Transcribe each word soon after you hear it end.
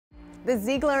The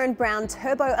Ziegler and Brown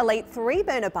Turbo Elite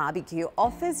 3-burner barbecue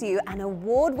offers you an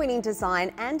award-winning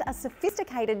design and a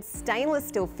sophisticated stainless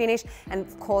steel finish and,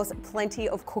 of course, plenty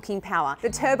of cooking power.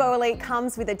 The Turbo Elite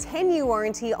comes with a 10-year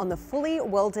warranty on the fully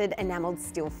welded enamelled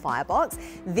steel firebox.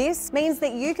 This means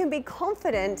that you can be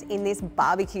confident in this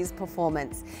barbecue's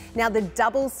performance. Now, the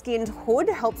double-skinned hood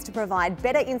helps to provide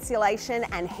better insulation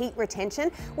and heat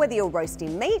retention, whether you're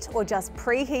roasting meat or just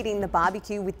preheating the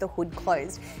barbecue with the hood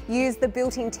closed. Use the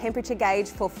built-in temperature gauge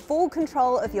for full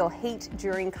control of your heat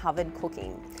during covered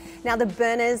cooking. Now, the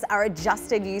burners are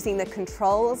adjusted using the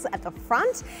controls at the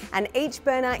front, and each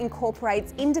burner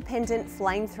incorporates independent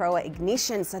flamethrower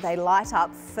ignition, so they light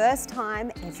up first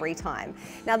time every time.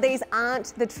 Now, these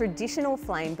aren't the traditional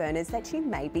flame burners that you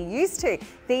may be used to.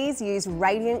 These use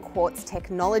radiant quartz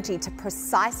technology to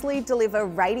precisely deliver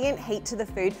radiant heat to the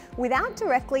food without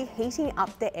directly heating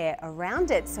up the air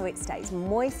around it, so it stays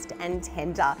moist and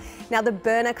tender. Now, the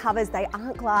burner covers, they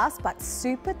aren't glass but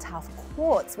super tough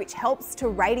quartz, which helps to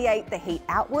radiate the heat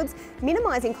outwards,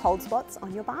 minimising cold spots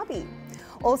on your barbie.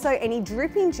 Also, any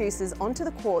dripping juices onto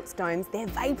the quartz domes, they're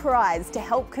vaporised to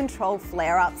help control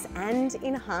flare-ups and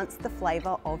enhance the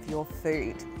flavour of your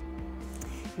food.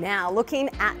 Now, looking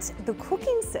at the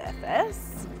cooking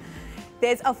surface,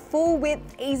 there's a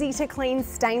full-width, easy-to-clean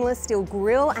stainless steel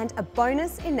grill and a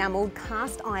bonus enamelled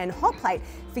cast iron hot plate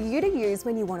for you to use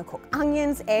when you want to cook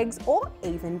onions, eggs, or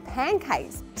even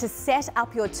pancakes. To set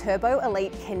up your Turbo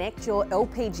Elite, connect your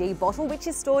LPG bottle, which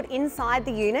is stored inside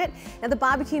the unit. Now, the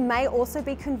barbecue may also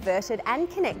be converted and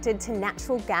connected to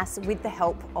natural gas with the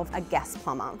help of a gas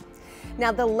plumber.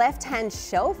 Now, the left-hand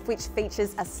shelf, which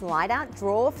features a slide-out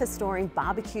drawer for storing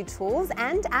barbecue tools,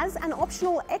 and as an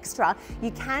optional extra,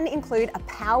 you can include a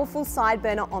powerful side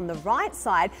burner on the right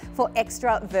side for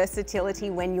extra versatility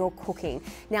when you're cooking.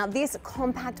 Now, this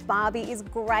compact barbie is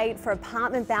great for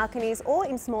apartment balconies or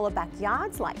in smaller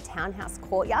backyards like townhouse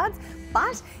courtyards,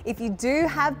 but if you do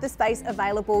have the space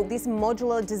available, this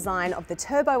modular design of the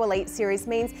Turbo Elite series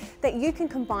means that you can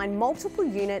combine multiple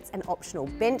units and optional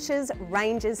benches,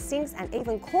 ranges, sinks, and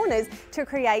even corners to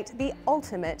create the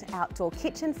ultimate outdoor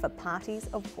kitchen for parties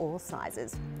of all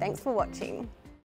sizes. Thanks for watching.